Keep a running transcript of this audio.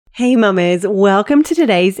Hey mamas, welcome to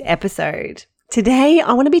today's episode. Today,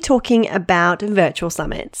 I want to be talking about virtual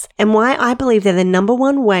summits and why I believe they're the number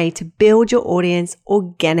one way to build your audience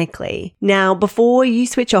organically. Now, before you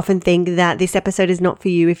switch off and think that this episode is not for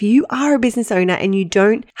you, if you are a business owner and you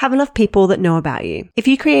don't have enough people that know about you, if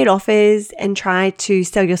you create offers and try to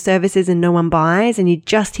sell your services and no one buys and you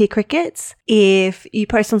just hear crickets, if you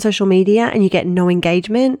post on social media and you get no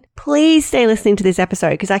engagement, please stay listening to this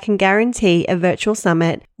episode because I can guarantee a virtual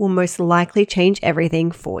summit will most likely change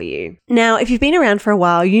everything for you. Now, if you've been around for a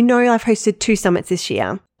while, you know I've hosted 2 summits this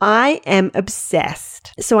year. I am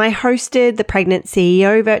obsessed. So I hosted the Pregnant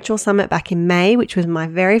CEO Virtual Summit back in May, which was my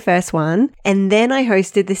very first one. And then I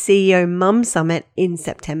hosted the CEO Mum Summit in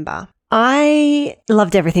September. I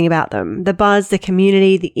loved everything about them. The buzz, the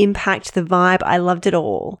community, the impact, the vibe. I loved it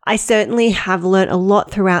all. I certainly have learnt a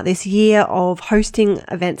lot throughout this year of hosting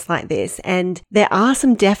events like this. And there are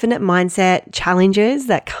some definite mindset challenges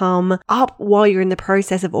that come up while you're in the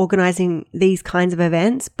process of organizing these kinds of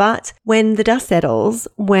events. But when the dust settles,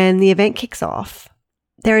 when the event kicks off,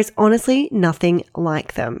 there is honestly nothing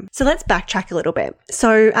like them. So let's backtrack a little bit.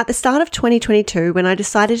 So at the start of 2022, when I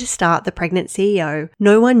decided to start the Pregnant CEO,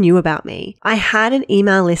 no one knew about me. I had an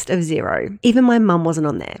email list of 0. Even my mum wasn't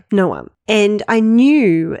on there. No one. And I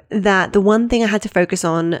knew that the one thing I had to focus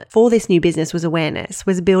on for this new business was awareness,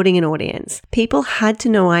 was building an audience. People had to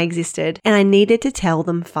know I existed and I needed to tell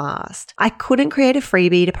them fast. I couldn't create a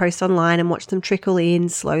freebie to post online and watch them trickle in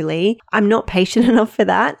slowly. I'm not patient enough for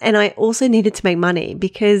that. And I also needed to make money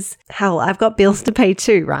because hell, I've got bills to pay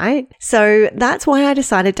too, right? So that's why I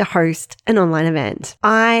decided to host an online event.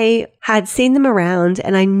 I had seen them around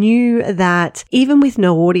and I knew that even with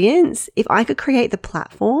no audience, if I could create the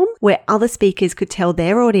platform where other speakers could tell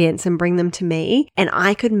their audience and bring them to me, and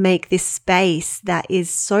I could make this space that is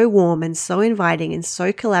so warm and so inviting and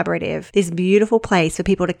so collaborative, this beautiful place for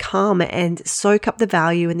people to come and soak up the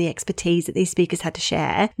value and the expertise that these speakers had to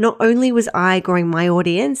share. Not only was I growing my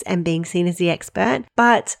audience and being seen as the expert,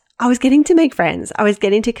 but I was getting to make friends. I was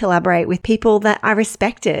getting to collaborate with people that I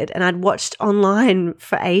respected and I'd watched online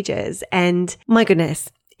for ages. And my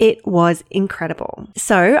goodness, it was incredible.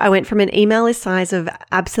 So I went from an email list size of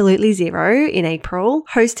absolutely 0 in April,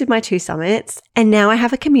 hosted my 2 summits, and now I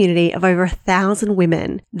have a community of over 1,000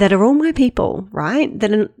 women that are all my people, right?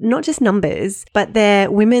 That are not just numbers, but they're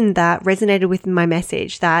women that resonated with my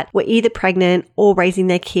message, that were either pregnant or raising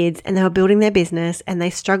their kids and they were building their business and they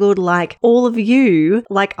struggled like all of you,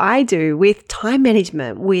 like I do, with time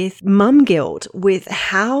management, with mum guilt, with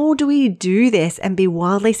how do we do this and be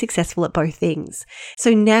wildly successful at both things.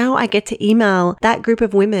 So now I get to email that group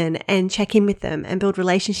of women and check in with them and build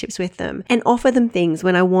relationships with them and offer them things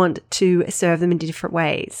when I want to serve them in different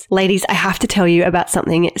ways. Ladies, I have to tell you about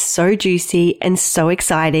something so juicy and so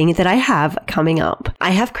exciting that I have coming up.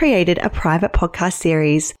 I have created a private podcast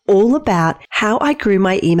series all about how I grew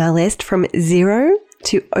my email list from 0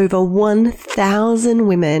 to over 1,000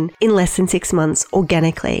 women in less than 6 months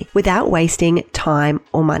organically without wasting time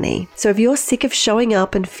or money. So if you're sick of showing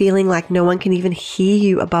up and feeling like no one can even hear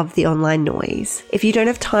you above the online noise, if you don't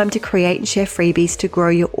have time to create and share freebies to grow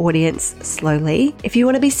your audience slowly, if you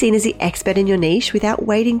want to be seen as the expert in your niche without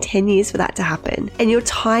waiting 10 years for that to happen, and you're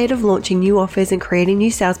tired of launching new offers and creating new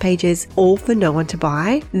sales pages all for no one to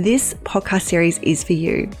buy, this podcast series is for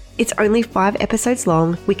you. It's only 5 episodes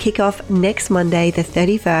long. We kick off next Monday, the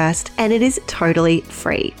 31st, and it is totally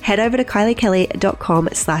free. Head over to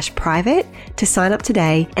kyliekelly.com/private to sign up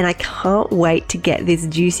today. And I can't wait to get this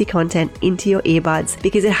juicy content into your earbuds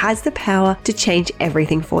because it has the power to change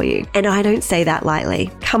everything for you. And I don't say that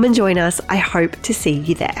lightly. Come and join us. I hope to see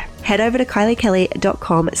you there. Head over to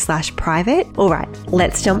kyliekelly.com/private. All right,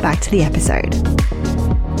 let's jump back to the episode.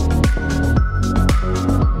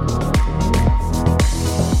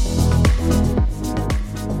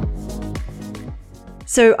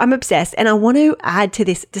 So I'm obsessed, and I want to add to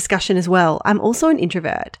this discussion as well. I'm also an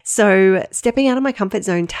introvert. So stepping out of my comfort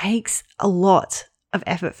zone takes a lot of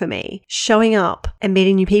effort for me. Showing up and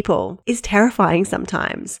meeting new people is terrifying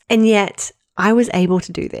sometimes. And yet I was able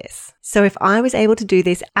to do this. So if I was able to do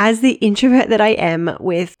this as the introvert that I am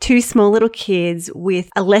with 2 small little kids, with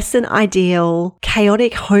a less than ideal,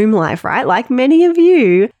 chaotic home life, right? Like many of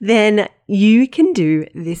you, then you can do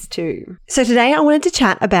this too. So today I wanted to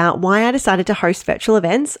chat about why I decided to host virtual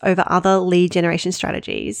events over other lead generation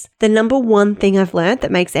strategies. The number one thing I've learned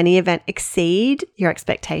that makes any event exceed your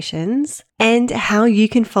expectations, and how you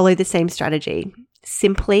can follow the same strategy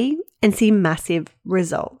simply and see massive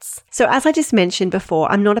results. So as I just mentioned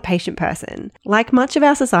before, I'm not a patient person. Like much of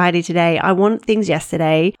our society today, I want things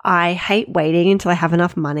yesterday. I hate waiting until I have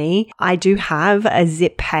enough money. I do have a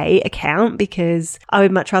Zip Pay account because I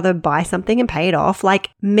would much rather buy something and pay it off. Like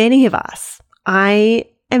many of us, I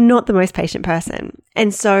am not the most patient person.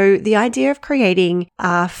 And so the idea of creating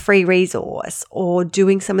a free resource or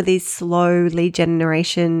doing some of these slow lead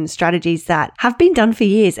generation strategies that have been done for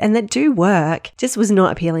years and that do work just was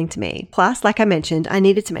not appealing to me. Plus, like I mentioned, I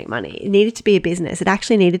needed to make money. It needed to be a business. It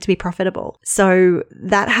actually needed to be profitable. So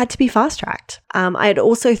that had to be fast-tracked. I had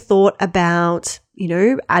also thought about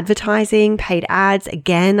advertising, paid ads.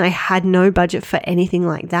 Again, I had no budget for anything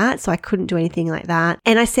like that, so I couldn't do anything like that.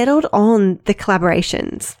 And I settled on the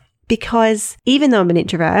collaborations because even though I'm an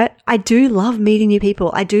introvert, I do love meeting new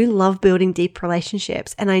people. I do love building deep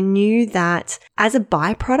relationships. And I knew that as a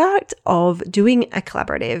byproduct of doing a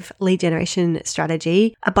collaborative lead generation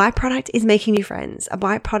strategy, a byproduct is making new friends. A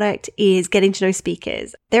byproduct is getting to know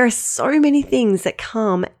speakers. There are so many things that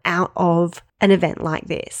come out of an event like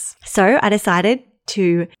this. So I decided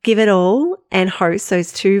to give it all and host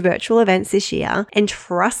those 2 virtual events this year. And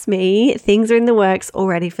trust me, things are in the works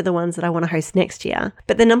already for the ones that I want to host next year.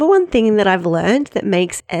 But the number one thing that I've learned that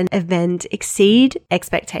makes an event exceed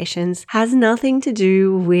expectations has nothing to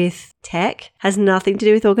do with tech, has nothing to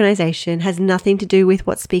do with organization, has nothing to do with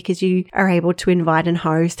what speakers you are able to invite and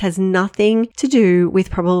host, has nothing to do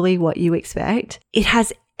with probably what you expect. It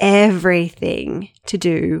has everything to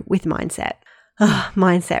do with mindset.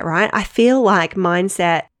 Mindset, right? I feel like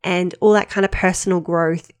mindset and all that kind of personal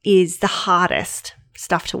growth is the hardest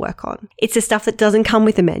stuff to work on. It's the stuff that doesn't come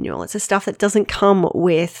with a manual. It's the stuff that doesn't come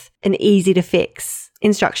with an easy to fix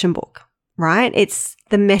instruction book, right? It's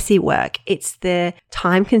the messy work. It's the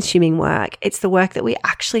time consuming work. It's the work that we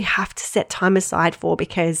actually have to set time aside for,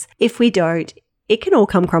 because if we don't, it can all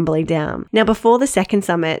come crumbling down. Now, before the second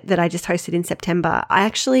summit that I just hosted in September, I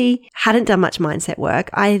actually hadn't done much mindset work.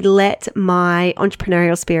 I let my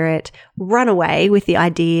entrepreneurial spirit run away with the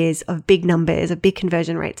ideas of big numbers, of big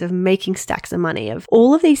conversion rates, of making stacks of money, of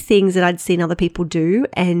all of these things that I'd seen other people do.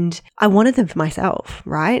 And I wanted them for myself,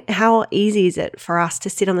 right? How easy is it for us to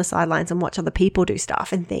sit on the sidelines and watch other people do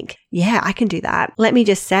stuff and think, yeah, I can do that. Let me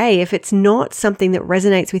just say, if it's not something that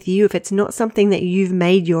resonates with you, if it's not something that you've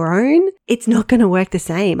made your own, it's not going to work the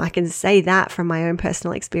same. I can say that from my own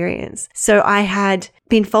personal experience. So I had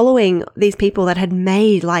been following these people that had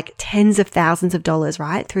made like tens of thousands of dollars,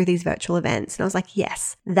 right, through these virtual events. And I was like,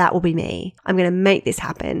 yes, that will be me. I'm going to make this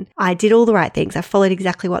happen. I did all the right things. I followed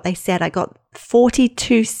exactly what they said. I got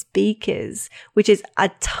 42 speakers, which is a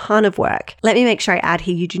ton of work. Let me make sure I add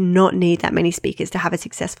here, you do not need that many speakers to have a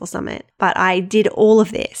successful summit. But I did all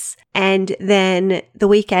of this. And then the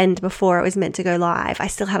weekend before it was meant to go live, I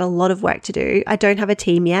still had a lot of work to do. I don't have a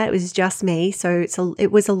team yet. It was just me. So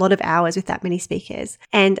it was a lot of hours with that many speakers.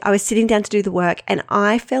 And I was sitting down to do the work and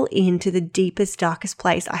I fell into the deepest, darkest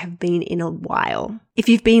place I have been in a while. If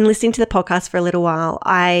you've been listening to the podcast for a little while,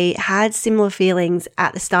 I had similar feelings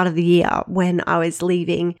at the start of the year when I was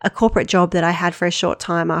leaving a corporate job that I had for a short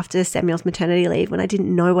time after Samuel's maternity leave, when I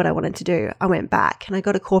didn't know what I wanted to do. I went back and I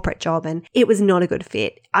got a corporate job and it was not a good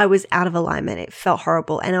fit. I was out of alignment. It felt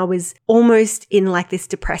horrible. And I was almost in like this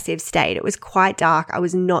depressive state. It was quite dark. I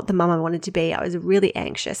was not the mum I wanted to be. I was really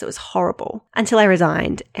anxious. It was horrible until I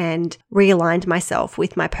resigned and realigned myself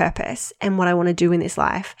with my purpose and what I want to do in this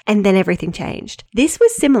life. And then everything changed. This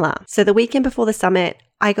was similar. So the weekend before the summit,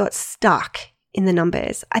 I got stuck in the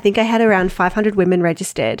numbers. I think I had around 500 women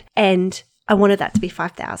registered and I wanted that to be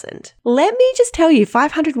 5,000. Let me just tell you,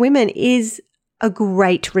 500 women is a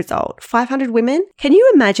great result. 500 women. Can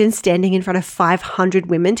you imagine standing in front of 500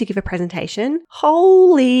 women to give a presentation?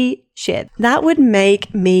 Holy shit. That would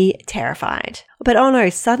make me terrified. But oh no,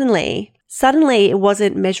 suddenly it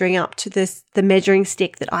wasn't measuring up to the measuring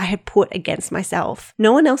stick that I had put against myself.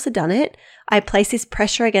 No one else had done it. I placed this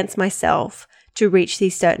pressure against myself to reach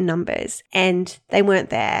these certain numbers and they weren't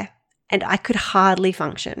there. And I could hardly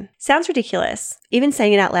function. Sounds ridiculous. Even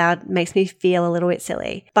saying it out loud makes me feel a little bit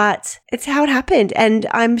silly, but it's how it happened. And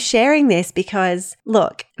I'm sharing this because,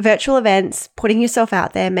 look, virtual events, putting yourself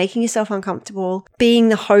out there, making yourself uncomfortable, being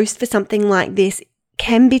the host for something like this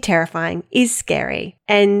can be terrifying, is scary.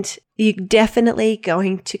 And you're definitely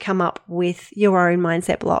going to come up with your own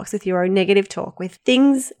mindset blocks, with your own negative talk, with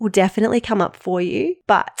things will definitely come up for you.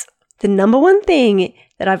 But the number one thing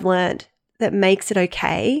that I've learned that makes it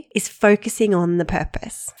okay is focusing on the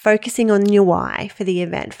purpose, focusing on your why for the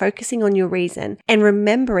event, focusing on your reason, and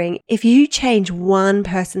remembering if you change one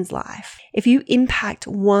person's life, if you impact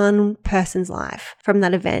one person's life from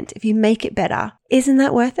that event, if you make it better, isn't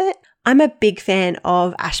that worth it? I'm a big fan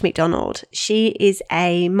of Ash McDonald. She is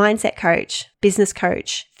a mindset coach, business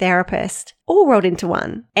coach, therapist, all rolled into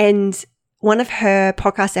one. And one of her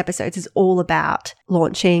podcast episodes is all about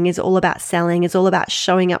launching, is all about selling, is all about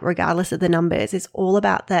showing up regardless of the numbers. It's all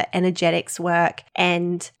about the energetics work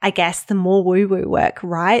and I guess the more woo-woo work,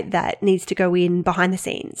 right? That needs to go in behind the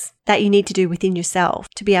scenes, that you need to do within yourself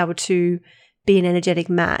to be able to be an energetic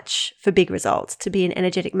match for big results, to be an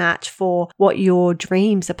energetic match for what your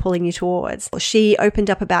dreams are pulling you towards. She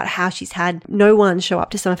opened up about how she's had no one show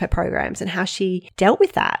up to some of her programs and how she dealt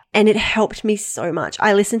with that. And it helped me so much.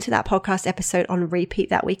 I listened to that podcast episode on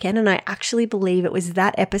repeat that weekend, and I actually believe it was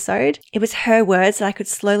that episode. It was her words that I could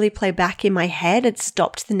slowly play back in my head. It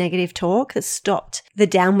stopped the negative talk, that stopped the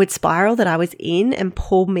downward spiral that I was in and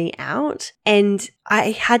pulled me out. And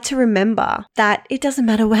I had to remember that it doesn't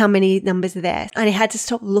matter how many numbers are there. And I had to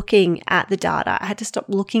stop looking at the data. I had to stop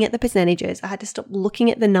looking at the percentages. I had to stop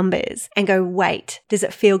looking at the numbers and go, wait, does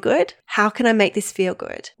it feel good? How can I make this feel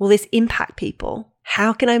good? Will this impact people?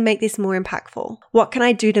 How can I make this more impactful? What can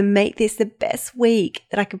I do to make this the best week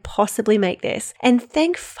that I could possibly make this? And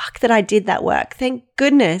thank fuck that I did that work. Thank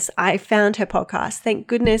goodness I found her podcast. Thank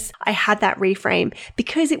goodness I had that reframe,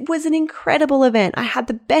 because it was an incredible event. I had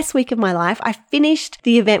the best week of my life. I finished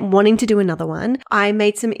the event wanting to do another one. I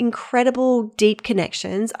made some incredible deep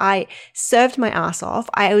connections. I served my ass off.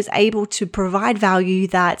 I was able to provide value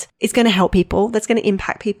that is going to help people, that's going to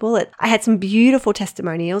impact people. I had some beautiful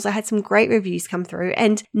testimonials. I had some great reviews come through.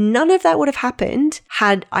 And none of that would have happened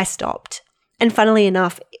had I stopped. And funnily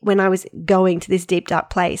enough, when I was going to this deep,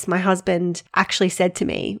 dark place, my husband actually said to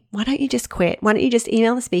me, why don't you just quit? Why don't you just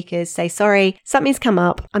email the speakers, say, sorry, something's come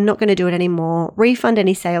up. I'm not going to do it anymore. Refund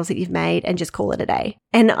any sales that you've made and just call it a day.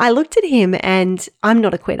 And I looked at him, and I'm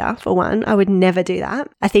not a quitter, for one. I would never do that.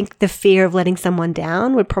 I think the fear of letting someone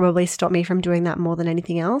down would probably stop me from doing that more than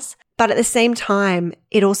anything else. But at the same time,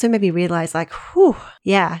 it also made me realize, like, whew,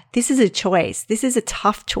 yeah, this is a choice. This is a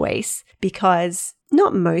tough choice, because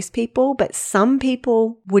not most people, but some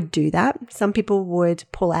people would do that. Some people would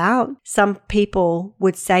pull out. Some people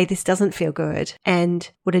would say this doesn't feel good and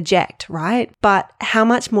would eject, right? But how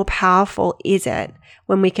much more powerful is it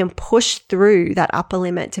when we can push through that upper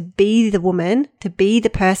limit to be the woman, to be the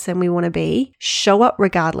person we want to be, show up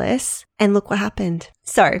regardless, and look what happened.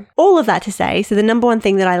 So all of that to say, so the number one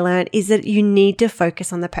thing that I learned is that you need to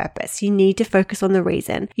focus on the purpose. You need to focus on the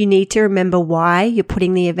reason. You need to remember why you're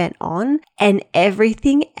putting the event on, and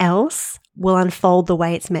everything else will unfold the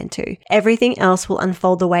way it's meant to. Everything else will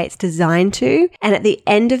unfold the way it's designed to. And at the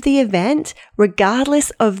end of the event,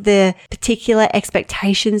 regardless of the particular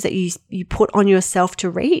expectations that you put on yourself to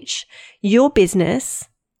reach, your business,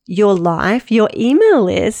 your life, your email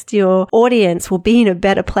list, your audience will be in a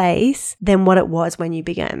better place than what it was when you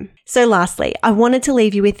began. So lastly, I wanted to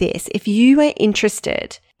leave you with this. If you are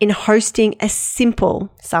interested in hosting a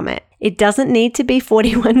simple summit, it doesn't need to be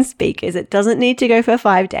 41 speakers. It doesn't need to go for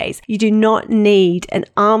 5 days. You do not need an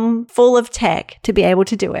arm full of tech to be able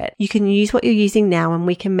to do it. You can use what you're using now, and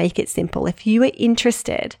we can make it simple. If you are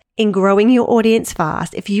interested in growing your audience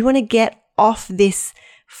fast, if you want to get off this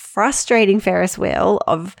frustrating Ferris wheel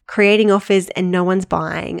of creating offers and no one's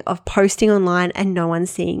buying, of posting online and no one's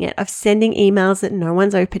seeing it, of sending emails that no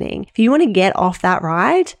one's opening. If you want to get off that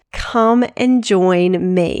ride, come and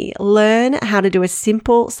join me. Learn how to do a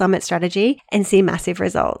simple summit strategy and see massive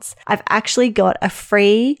results. I've actually got a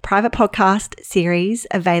free private podcast series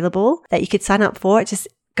available that you could sign up for. It just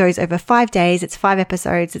goes over 5 days. It's 5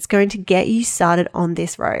 episodes. It's going to get you started on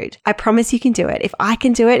this road. I promise you can do it. If I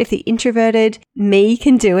can do it, if the introverted me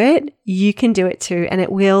can do it, you can do it too. And it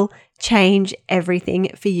will change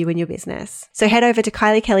everything for you and your business. So head over to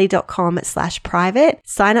kyliekelly.com/private,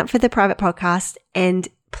 sign up for the private podcast, and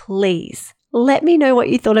please let me know what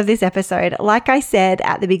you thought of this episode. Like I said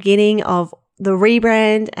at the beginning of the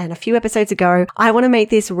rebrand and a few episodes ago, I want to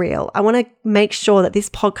make this real. I want to make sure that this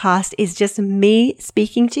podcast is just me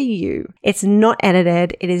speaking to you. It's not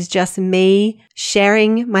edited. It is just me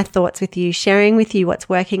sharing my thoughts with you, sharing with you what's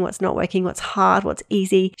working, what's not working, what's hard, what's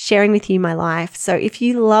easy, sharing with you my life. So if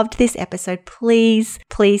you loved this episode, please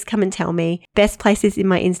come and tell me. Best places in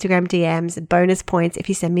my Instagram DMs, bonus points if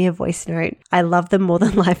you send me a voice note. I love them more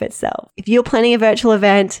than life itself. If you're planning a virtual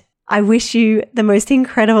event, I wish you the most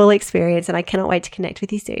incredible experience and I cannot wait to connect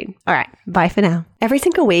with you soon. All right, bye for now. Every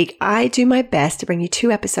single week, I do my best to bring you 2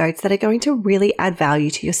 episodes that are going to really add value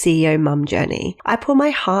to your CEO mum journey. I pour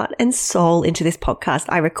my heart and soul into this podcast.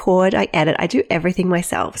 I record, I edit, I do everything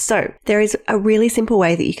myself. So there is a really simple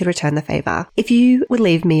way that you could return the favor. If you would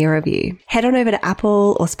leave me a review, head on over to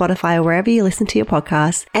Apple or Spotify or wherever you listen to your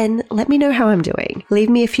podcast and let me know how I'm doing. Leave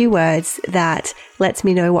me a few words that lets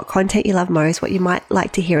me know what content you love most, what you might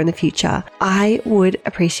like to hear in the future. I would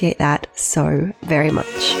appreciate that so very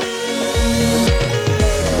much.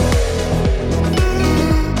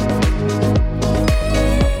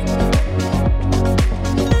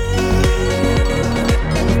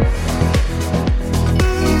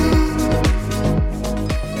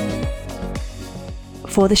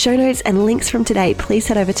 For the show notes and links from today, please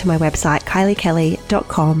head over to my website,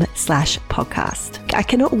 kyliekelly.com/podcast. I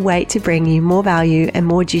cannot wait to bring you more value and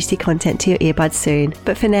more juicy content to your earbuds soon.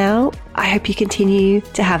 But for now, I hope you continue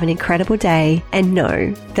to have an incredible day and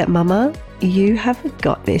know that mama, you have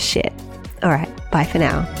got this shit. All right, bye for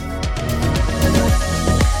now.